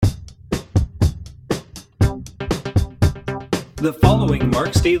The following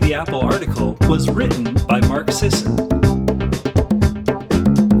Mark's Daily Apple article was written by Mark Sisson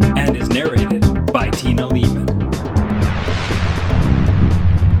and is narrated by Tina Leaman.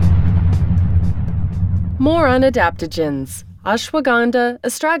 More on adaptogens, ashwagandha,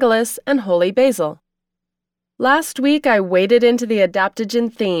 astragalus, and holy basil. Last week I waded into the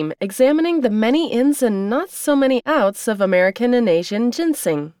adaptogen theme, examining the many ins and not so many outs of American and Asian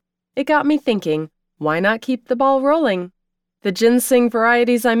ginseng. It got me thinking, why not keep the ball rolling? The ginseng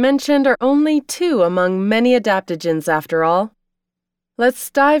varieties I mentioned are only 2 among many adaptogens after all. Let's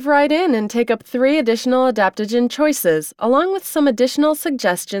dive right in and take up 3 additional adaptogen choices, along with some additional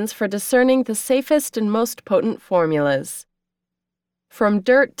suggestions for discerning the safest and most potent formulas. From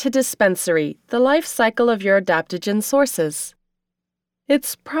dirt to dispensary, the life cycle of your adaptogen sources.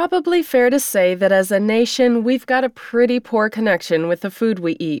 It's probably fair to say that as a nation, we've got a pretty poor connection with the food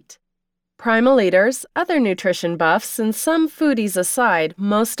we eat. Primal eaters, other nutrition buffs, and some foodies aside,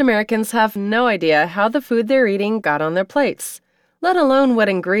 most Americans have no idea how the food they're eating got on their plates, let alone what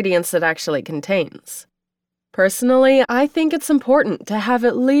ingredients it actually contains. Personally, I think it's important to have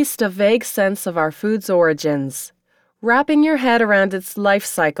at least a vague sense of our food's origins. Wrapping your head around its life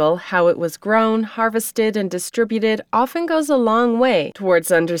cycle, how it was grown, harvested, and distributed, often goes a long way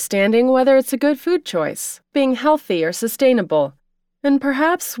towards understanding whether it's a good food choice, being healthy or sustainable, and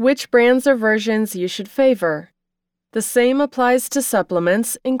perhaps which brands or versions you should favor. The same applies to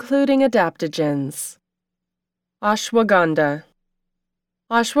supplements, including adaptogens. Ashwagandha.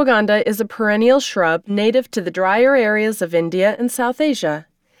 Ashwagandha is a perennial shrub native to the drier areas of India and South Asia.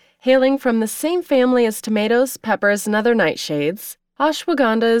 Hailing from the same family as tomatoes, peppers, and other nightshades,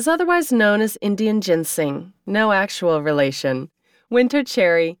 ashwagandha is otherwise known as Indian ginseng, no actual relation, winter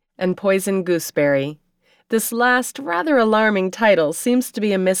cherry, and poison gooseberry. This last, rather alarming title seems to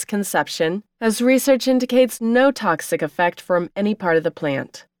be a misconception, as research indicates no toxic effect from any part of the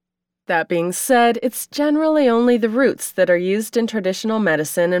plant. That being said, it's generally only the roots that are used in traditional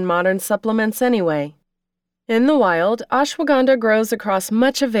medicine and modern supplements anyway. In the wild, ashwagandha grows across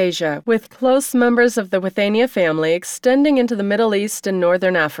much of Asia, with close members of the Withania family extending into the Middle East and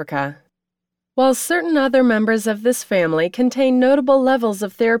northern Africa. While certain other members of this family contain notable levels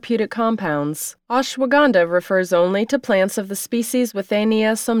of therapeutic compounds, ashwagandha refers only to plants of the species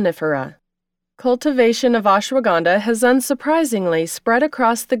Withania somnifera. Cultivation of ashwagandha has unsurprisingly spread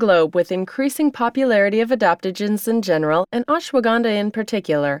across the globe with increasing popularity of adaptogens in general and ashwagandha in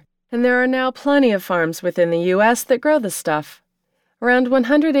particular, and there are now plenty of farms within the U.S. that grow the stuff. Around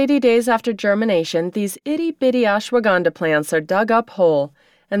 180 days after germination, these itty-bitty ashwagandha plants are dug up whole,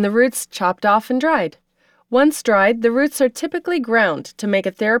 and the roots chopped off and dried. Once dried, the roots are typically ground to make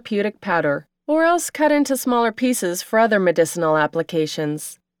a therapeutic powder, or else cut into smaller pieces for other medicinal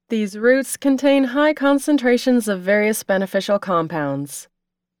applications. These roots contain high concentrations of various beneficial compounds.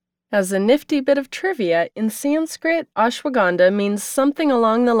 As a nifty bit of trivia, in Sanskrit, ashwagandha means something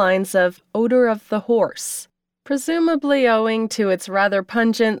along the lines of odor of the horse, presumably owing to its rather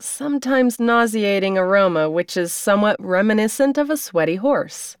pungent, sometimes nauseating aroma, which is somewhat reminiscent of a sweaty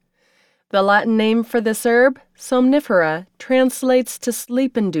horse. The Latin name for this herb, somnifera, translates to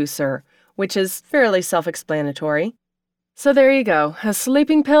sleep inducer, which is fairly self-explanatory. So there you go, a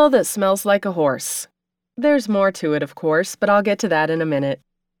sleeping pill that smells like a horse. There's more to it, of course, but I'll get to that in a minute.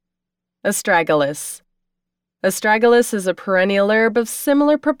 Astragalus. Astragalus is a perennial herb of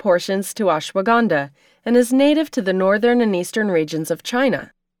similar proportions to ashwagandha and is native to the northern and eastern regions of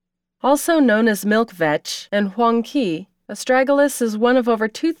China. Also known as milk vetch and huangqi, astragalus is one of over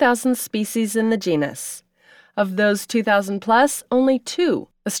 2,000 species in the genus. Of those 2,000 plus, only 2,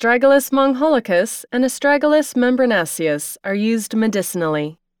 Astragalus mongoliacus and Astragalus membranaceus, are used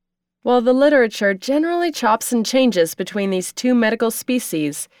medicinally. While the literature generally chops and changes between these 2 medical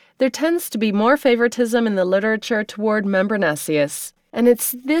species, there tends to be more favoritism in the literature toward membranaceus, and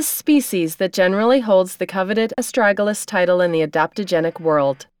it's this species that generally holds the coveted Astragalus title in the adaptogenic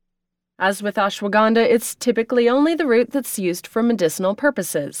world. As with ashwagandha, it's typically only the root that's used for medicinal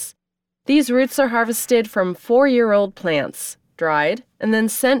purposes. These roots are harvested from 4-year-old plants, dried, and then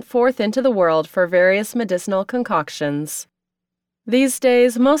sent forth into the world for various medicinal concoctions. These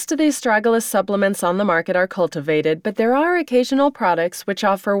days, most of the astragalus supplements on the market are cultivated, but there are occasional products which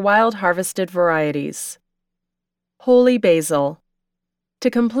offer wild harvested varieties. Holy basil.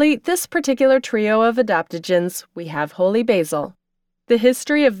 To complete this particular trio of adaptogens, we have holy basil. The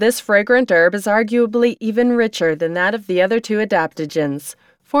history of this fragrant herb is arguably even richer than that of the other 2 adaptogens,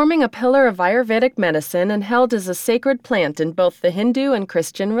 forming a pillar of Ayurvedic medicine and held as a sacred plant in both the Hindu and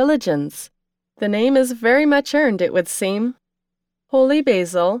Christian religions. The name is very much earned, it would seem. Holy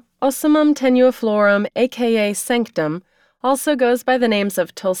basil, Ocimum tenuiflorum aka sanctum, Also goes by the names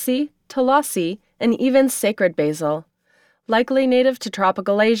of tulsi, tulasi, and even sacred basil. Likely native to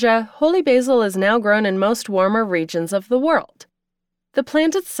tropical Asia, holy basil is now grown in most warmer regions of the world. The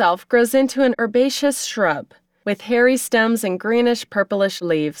plant itself grows into an herbaceous shrub, with hairy stems and greenish-purplish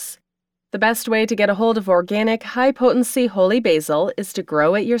leaves. The best way to get a hold of organic, high-potency holy basil is to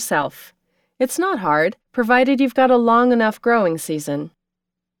grow it yourself. It's not hard, provided you've got a long enough growing season.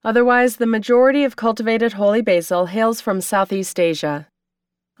 Otherwise, the majority of cultivated holy basil hails from Southeast Asia.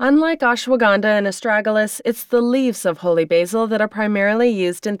 Unlike ashwagandha and astragalus, it's the leaves of holy basil that are primarily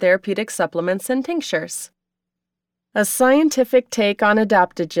used in therapeutic supplements and tinctures. A scientific take on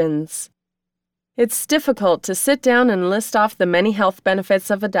adaptogens. It's difficult to sit down and list off the many health benefits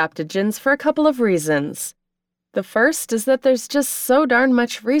of adaptogens for a couple of reasons. The first is that there's just so darn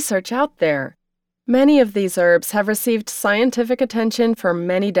much research out there. Many of these herbs have received scientific attention for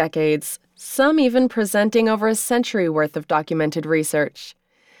many decades, some even presenting over a century worth of documented research.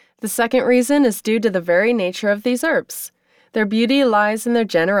 The second reason is due to the very nature of these herbs. Their beauty lies in their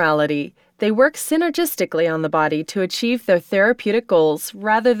generality. They work synergistically on the body to achieve their therapeutic goals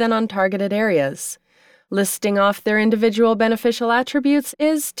rather than on targeted areas. Listing off their individual beneficial attributes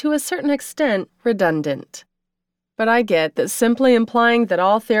is, to a certain extent, redundant. But I get that simply implying that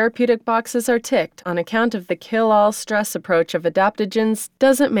all therapeutic boxes are ticked on account of the kill-all stress approach of adaptogens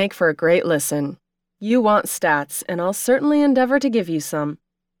doesn't make for a great listen. You want stats, and I'll certainly endeavor to give you some.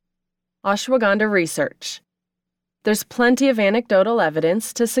 Ashwagandha research. There's plenty of anecdotal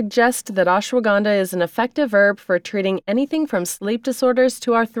evidence to suggest that ashwagandha is an effective herb for treating anything from sleep disorders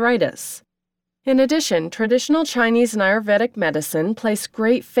to arthritis. In addition, traditional Chinese and Ayurvedic medicine place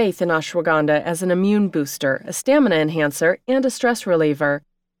great faith in ashwagandha as an immune booster, a stamina enhancer, and a stress reliever.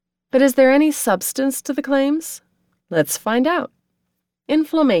 But is there any substance to the claims? Let's find out.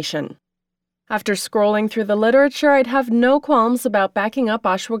 Inflammation. After scrolling through the literature, I'd have no qualms about backing up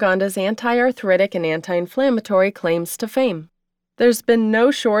ashwagandha's anti-arthritic and anti-inflammatory claims to fame. There's been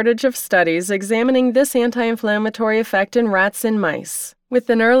no shortage of studies examining this anti-inflammatory effect in rats and mice, with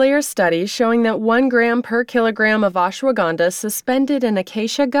an earlier study showing that 1 gram per kilogram of ashwagandha suspended in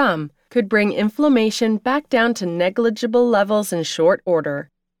acacia gum could bring inflammation back down to negligible levels in short order.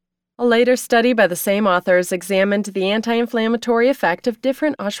 A later study by the same authors examined the anti-inflammatory effect of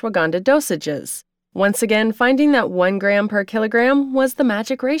different ashwagandha dosages, once again finding that 1 gram per kilogram was the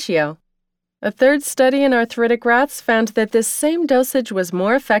magic ratio. A third study in arthritic rats found that this same dosage was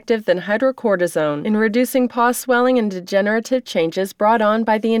more effective than hydrocortisone in reducing paw swelling and degenerative changes brought on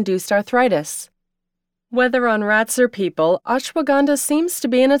by the induced arthritis. Whether on rats or people, ashwagandha seems to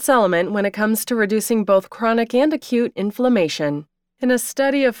be in its element when it comes to reducing both chronic and acute inflammation. In a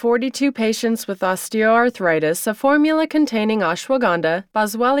study of 42 patients with osteoarthritis, a formula containing ashwagandha,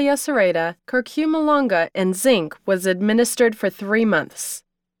 boswellia serrata, curcuma longa, and zinc was administered for 3 months.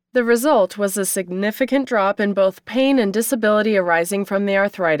 The result was a significant drop in both pain and disability arising from the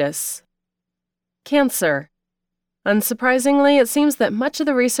arthritis. Cancer. Unsurprisingly, it seems that much of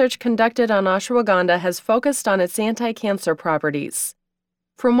the research conducted on ashwagandha has focused on its anti-cancer properties.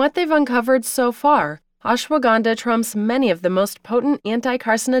 From what they've uncovered so far, ashwagandha trumps many of the most potent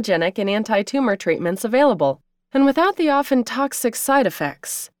anti-carcinogenic and anti-tumor treatments available, and without the often toxic side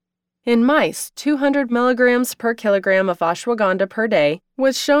effects. In mice, 200 milligrams per kilogram of ashwagandha per day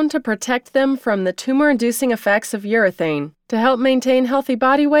was shown to protect them from the tumor-inducing effects of urethane, to help maintain healthy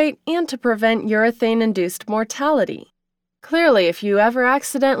body weight, and to prevent urethane-induced mortality. Clearly, if you ever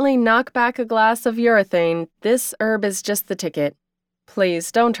accidentally knock back a glass of urethane, this herb is just the ticket.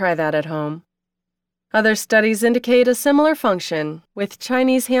 Please don't try that at home. Other studies indicate a similar function, with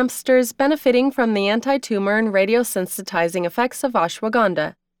Chinese hamsters benefiting from the anti-tumor and radiosensitizing effects of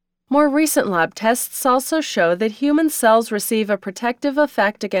ashwagandha. More recent lab tests also show that human cells receive a protective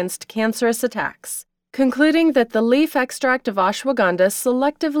effect against cancerous attacks, concluding that the leaf extract of ashwagandha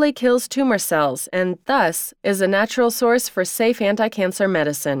selectively kills tumor cells and, thus, is a natural source for safe anti-cancer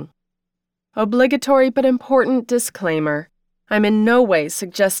medicine. Obligatory but important disclaimer. I'm in no way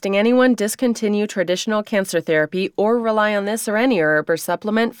suggesting anyone discontinue traditional cancer therapy or rely on this or any herb or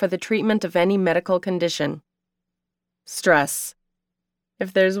supplement for the treatment of any medical condition. Stress.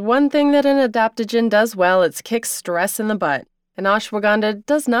 If there's one thing that an adaptogen does well, it's kick stress in the butt, and ashwagandha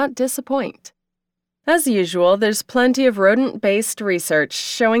does not disappoint. As usual, there's plenty of rodent-based research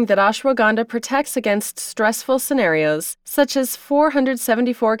showing that ashwagandha protects against stressful scenarios, such as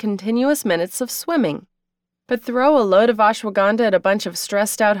 474 continuous minutes of swimming. But throw a load of ashwagandha at a bunch of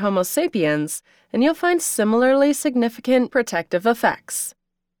stressed-out Homo sapiens, and you'll find similarly significant protective effects.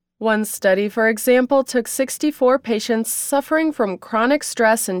 One study, for example, took 64 patients suffering from chronic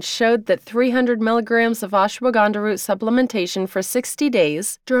stress and showed that 300 milligrams of ashwagandha root supplementation for 60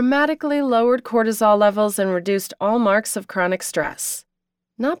 days dramatically lowered cortisol levels and reduced all marks of chronic stress.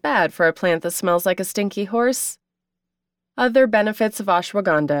 Not bad for a plant that smells like a stinky horse. Other benefits of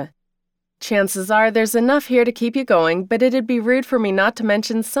ashwagandha. Chances are there's enough here to keep you going, but it'd be rude for me not to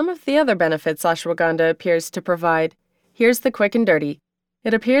mention some of the other benefits ashwagandha appears to provide. Here's the quick and dirty.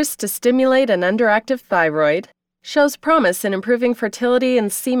 It appears to stimulate an underactive thyroid, shows promise in improving fertility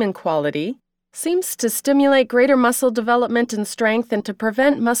and semen quality, seems to stimulate greater muscle development and strength and to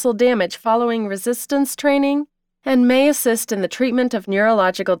prevent muscle damage following resistance training, and may assist in the treatment of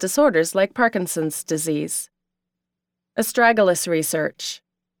neurological disorders like Parkinson's disease. Astragalus research.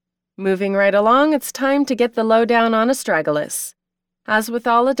 Moving right along, it's time to get the lowdown on Astragalus. As with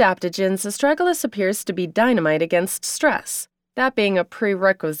all adaptogens, Astragalus appears to be dynamite against stress. That being a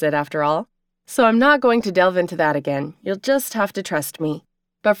prerequisite after all. So I'm not going to delve into that again. You'll just have to trust me.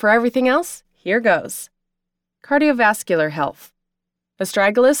 But for everything else, here goes. Cardiovascular health.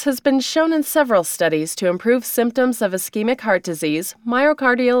 Astragalus has been shown in several studies to improve symptoms of ischemic heart disease,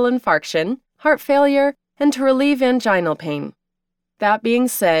 myocardial infarction, heart failure, and to relieve anginal pain. That being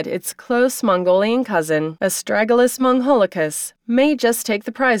said, its close Mongolian cousin, Astragalus mongolicus, may just take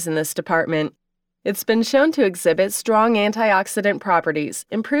the prize in this department. It's been shown to exhibit strong antioxidant properties,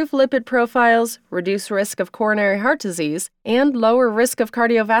 improve lipid profiles, reduce risk of coronary heart disease, and lower risk of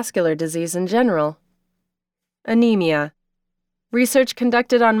cardiovascular disease in general. Anemia. Research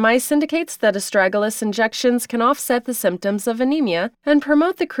conducted on mice indicates that Astragalus injections can offset the symptoms of anemia and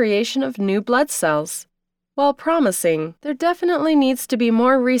promote the creation of new blood cells. While promising, there definitely needs to be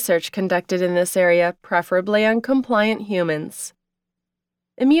more research conducted in this area, preferably on compliant humans.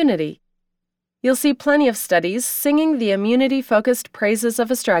 Immunity. You'll see plenty of studies singing the immunity-focused praises of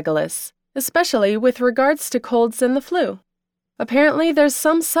Astragalus, especially with regards to colds and the flu. Apparently, there's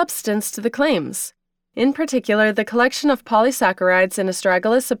some substance to the claims. In particular, the collection of polysaccharides in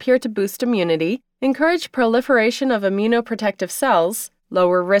Astragalus appear to boost immunity, encourage proliferation of immunoprotective cells,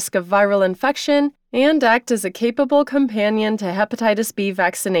 lower risk of viral infection, and act as a capable companion to hepatitis B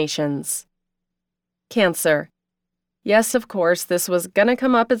vaccinations. Cancer. Yes, of course, this was gonna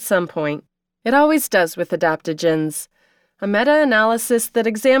come up at some point. It always does with adaptogens. A meta-analysis that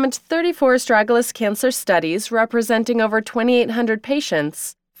examined 34 Astragalus cancer studies representing over 2,800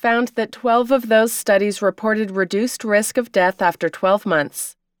 patients found that 12 of those studies reported reduced risk of death after 12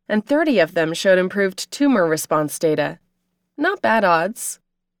 months, and 30 of them showed improved tumor response data. Not bad odds.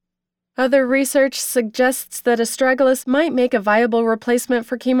 Other research suggests that Astragalus might make a viable replacement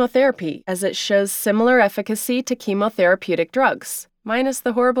for chemotherapy, as it shows similar efficacy to chemotherapeutic drugs, minus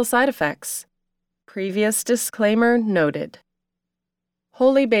the horrible side effects. Previous disclaimer noted.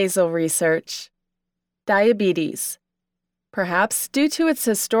 Holy basil research. Diabetes. Perhaps due to its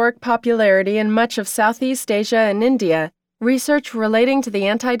historic popularity in much of Southeast Asia and India, research relating to the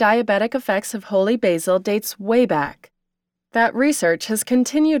anti-diabetic effects of holy basil dates way back. That research has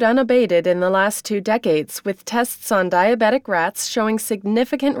continued unabated in the last 2 decades, with tests on diabetic rats showing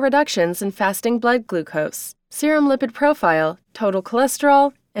significant reductions in fasting blood glucose, serum lipid profile, total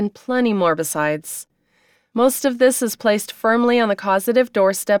cholesterol, and plenty more besides. Most of this is placed firmly on the causative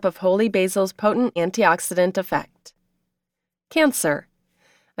doorstep of holy basil's potent antioxidant effect. Cancer.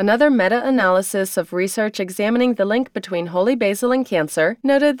 Another meta-analysis of research examining the link between holy basil and cancer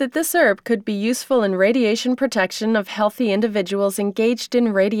noted that this herb could be useful in radiation protection of healthy individuals engaged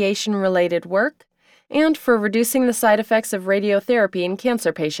in radiation-related work and for reducing the side effects of radiotherapy in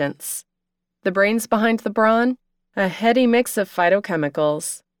cancer patients. The brains behind the brawn? A heady mix of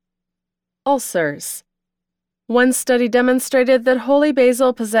phytochemicals. Ulcers. One study demonstrated that holy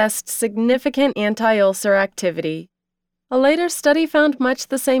basil possessed significant anti-ulcer activity. A later study found much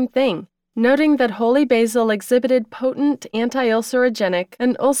the same thing, noting that holy basil exhibited potent anti-ulcerogenic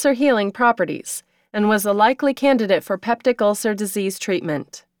and ulcer-healing properties, and was a likely candidate for peptic ulcer disease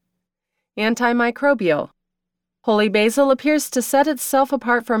treatment. Antimicrobial. Holy basil appears to set itself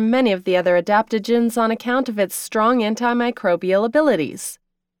apart from many of the other adaptogens on account of its strong antimicrobial abilities.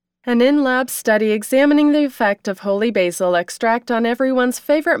 An in-lab study examining the effect of holy basil extract on everyone's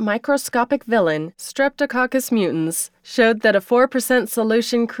favorite microscopic villain, Streptococcus mutans, showed that a 4%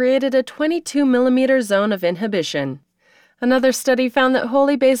 solution created a 22 mm zone of inhibition. Another study found that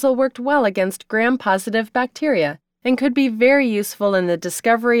holy basil worked well against gram-positive bacteria and could be very useful in the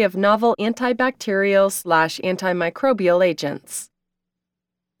discovery of novel antibacterial/antimicrobial agents.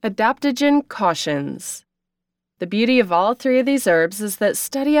 Adaptogen cautions. The beauty of all 3 of these herbs is that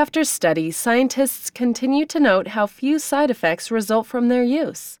study after study, scientists continue to note how few side effects result from their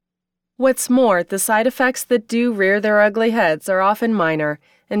use. What's more, the side effects that do rear their ugly heads are often minor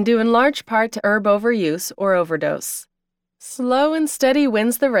and due in large part to herb overuse or overdose. Slow and steady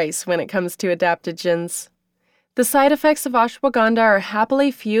wins the race when it comes to adaptogens. The side effects of ashwagandha are happily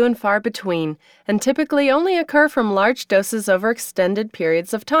few and far between and typically only occur from large doses over extended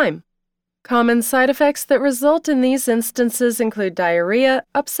periods of time. Common side effects that result in these instances include diarrhea,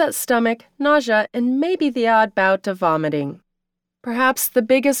 upset stomach, nausea, and maybe the odd bout of vomiting. Perhaps the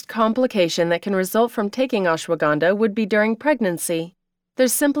biggest complication that can result from taking ashwagandha would be during pregnancy.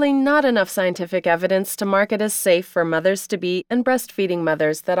 There's simply not enough scientific evidence to mark it as safe for mothers-to-be and breastfeeding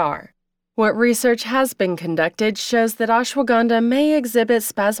mothers that are. What research has been conducted shows that ashwagandha may exhibit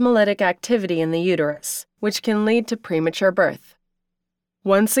spasmolytic activity in the uterus, which can lead to premature birth.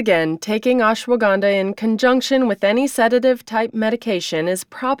 Once again, taking ashwagandha in conjunction with any sedative-type medication is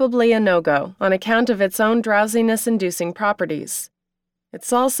probably a no-go on account of its own drowsiness-inducing properties.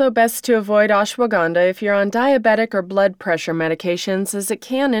 It's also best to avoid ashwagandha if you're on diabetic or blood pressure medications, as it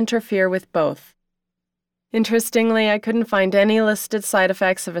can interfere with both. Interestingly, I couldn't find any listed side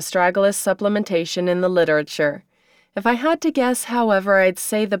effects of Astragalus supplementation in the literature. If I had to guess, however, I'd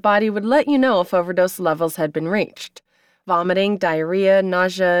say the body would let you know if overdose levels had been reached. Vomiting, diarrhea,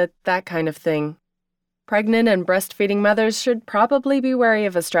 nausea, that kind of thing. Pregnant and breastfeeding mothers should probably be wary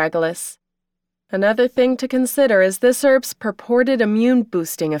of Astragalus. Another thing to consider is this herb's purported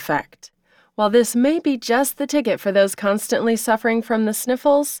immune-boosting effect. While this may be just the ticket for those constantly suffering from the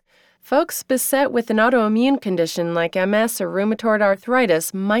sniffles, folks beset with an autoimmune condition like MS or rheumatoid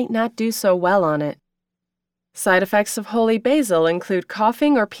arthritis might not do so well on it. Side effects of holy basil include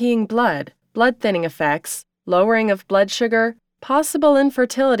coughing or peeing blood, blood-thinning effects, lowering of blood sugar, possible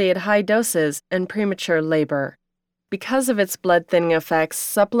infertility at high doses, and premature labor. Because of its blood-thinning effects,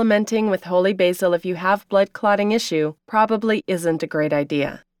 supplementing with holy basil if you have blood clotting issue probably isn't a great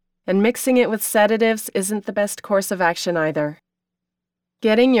idea. And mixing it with sedatives isn't the best course of action either.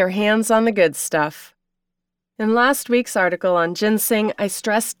 Getting your hands on the good stuff. In last week's article on ginseng, I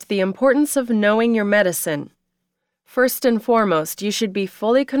stressed the importance of knowing your medicine. First and foremost, you should be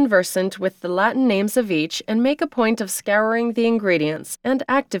fully conversant with the Latin names of each and make a point of scouring the ingredients and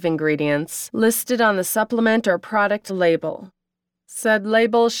active ingredients listed on the supplement or product label. Said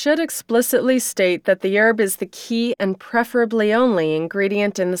label should explicitly state that the herb is the key and preferably only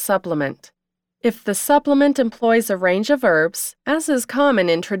ingredient in the supplement. If the supplement employs a range of herbs, as is common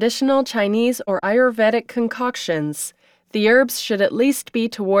in traditional Chinese or Ayurvedic concoctions, the herbs should at least be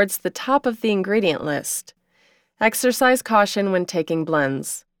towards the top of the ingredient list. Exercise caution when taking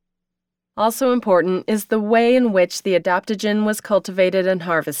blends. Also important is the way in which the adaptogen was cultivated and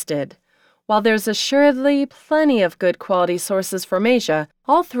harvested. While there's assuredly plenty of good quality sources from Asia,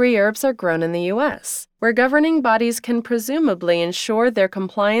 all three herbs are grown in the U.S., where governing bodies can presumably ensure their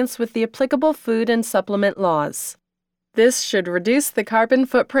compliance with the applicable food and supplement laws. This should reduce the carbon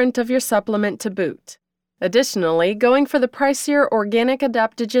footprint of your supplement to boot. Additionally, going for the pricier organic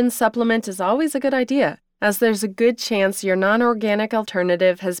adaptogen supplement is always a good idea, as there's a good chance your non-organic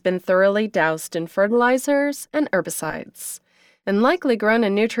alternative has been thoroughly doused in fertilizers and herbicides, and likely grown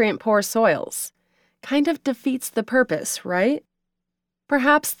in nutrient-poor soils. Kind of defeats the purpose, right?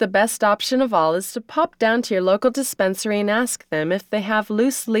 Perhaps the best option of all is to pop down to your local dispensary and ask them if they have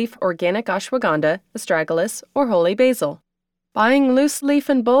loose-leaf organic ashwagandha, astragalus, or holy basil. Buying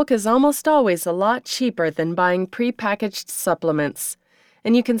loose-leaf in bulk is almost always a lot cheaper than buying pre-packaged supplements,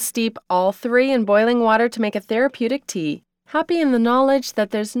 and you can steep all three in boiling water to make a therapeutic tea, happy in the knowledge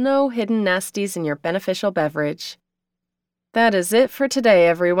that there's no hidden nasties in your beneficial beverage. That is it for today,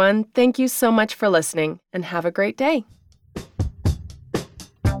 everyone. Thank you so much for listening, and have a great day.